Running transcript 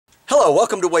Hello,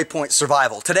 welcome to Waypoint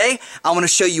Survival. Today, I'm going to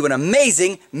show you an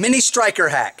amazing mini striker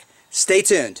hack. Stay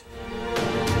tuned.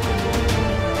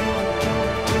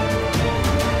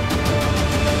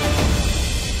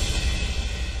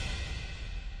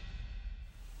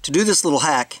 To do this little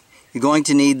hack, you're going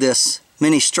to need this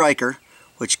mini striker,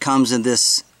 which comes in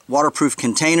this waterproof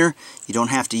container. You don't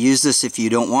have to use this if you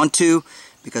don't want to,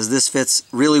 because this fits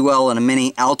really well in a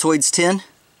mini Altoids tin.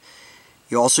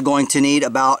 You're also going to need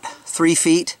about 3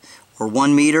 feet or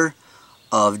 1 meter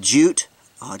of jute,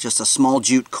 just a small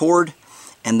jute cord,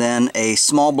 and then a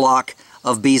small block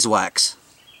of beeswax.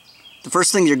 The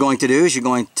first thing you're going to do is you're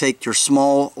going to take your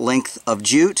small length of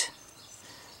jute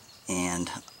and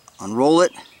unroll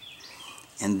it,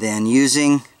 and then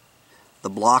using the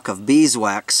block of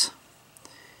beeswax,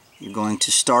 you're going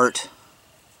to start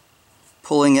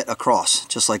pulling it across,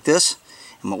 just like this.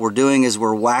 And what we're doing is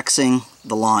we're waxing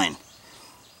the line.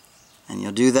 And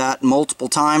you'll do that multiple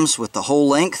times with the whole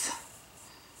length.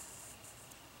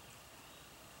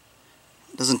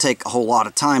 It doesn't take a whole lot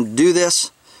of time to do this,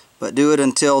 but do it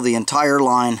until the entire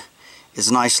line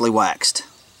is nicely waxed.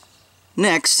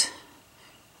 Next,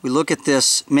 we look at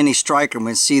this mini striker and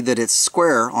we see that it's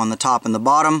square on the top and the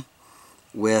bottom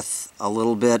with a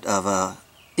little bit of a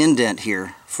indent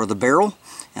here for the barrel.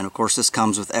 And of course this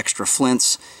comes with extra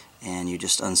flints, and you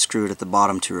just unscrew it at the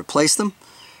bottom to replace them.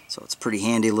 So it's a pretty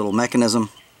handy little mechanism.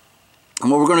 And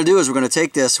what we're going to do is we're going to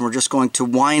take this and we're just going to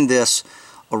wind this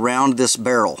around this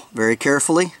barrel very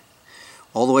carefully,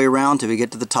 all the way around till we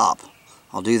get to the top.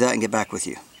 I'll do that and get back with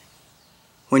you.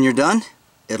 When you're done,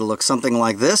 it'll look something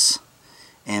like this.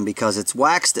 And because it's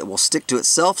waxed, it will stick to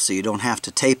itself, so you don't have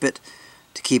to tape it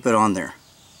to keep it on there.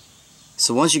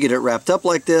 So once you get it wrapped up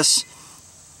like this,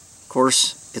 of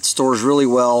course, it stores really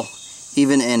well,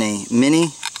 even in a mini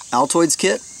Altoids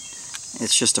kit.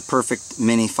 It's just a perfect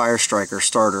mini fire striker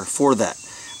starter for that.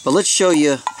 But let's show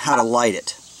you how to light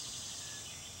it.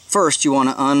 First, you want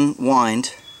to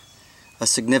unwind a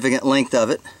significant length of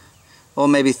it, well,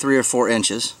 maybe 3 or 4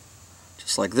 inches,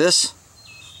 just like this.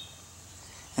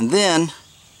 And then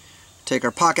take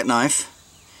our pocket knife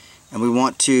and we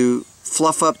want to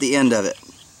fluff up the end of it.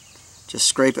 Just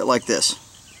scrape it like this.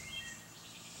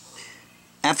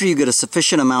 After you get a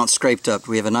sufficient amount scraped up,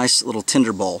 we have a nice little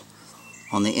tinder bowl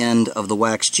on the end of the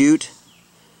waxed jute.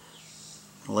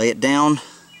 Lay it down,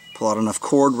 pull out enough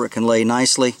cord where it can lay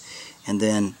nicely, and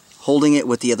then holding it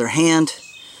with the other hand,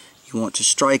 you want to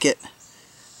strike it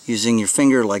using your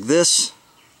finger like this.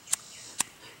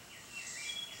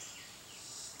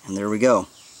 And there we go.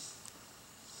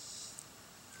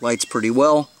 Lights pretty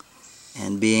well,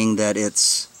 and being that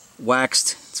it's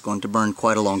waxed, it's going to burn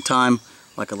quite a long time,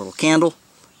 like a little candle,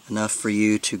 enough for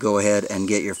you to go ahead and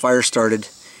get your fire started.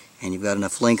 And you've got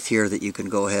enough length here that you can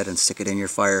go ahead and stick it in your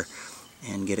fire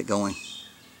and get it going.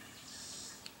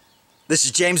 This is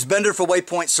James Bender for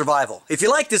Waypoint Survival. If you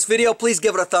like this video, please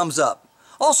give it a thumbs up.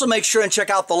 Also make sure and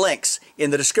check out the links in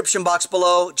the description box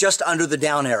below, just under the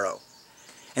down arrow.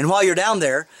 And while you're down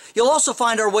there, you'll also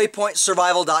find our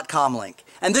waypointsurvival.com link.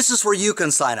 And this is where you can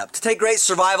sign up to take great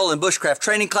survival and bushcraft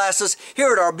training classes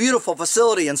here at our beautiful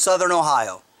facility in Southern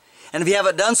Ohio. And if you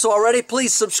haven't done so already,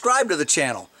 please subscribe to the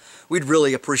channel. We'd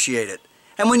really appreciate it.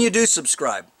 And when you do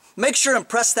subscribe, make sure and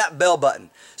press that bell button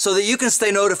so that you can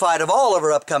stay notified of all of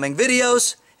our upcoming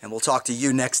videos, and we'll talk to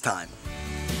you next time.